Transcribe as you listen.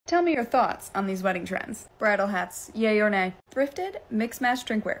Tell me your thoughts on these wedding trends. Bridal hats, yay or nay. Thrifted, mix-match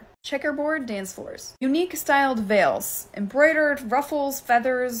drinkware. Checkerboard dance floors. Unique styled veils. Embroidered ruffles,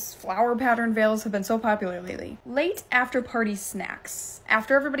 feathers, flower pattern veils have been so popular lately. Late after party snacks.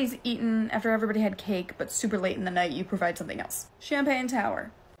 After everybody's eaten, after everybody had cake, but super late in the night, you provide something else. Champagne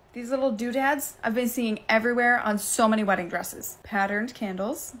tower. These little doodads I've been seeing everywhere on so many wedding dresses. Patterned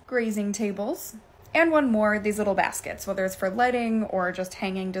candles, grazing tables, and one more, these little baskets, whether it's for lighting or just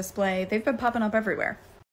hanging display, they've been popping up everywhere.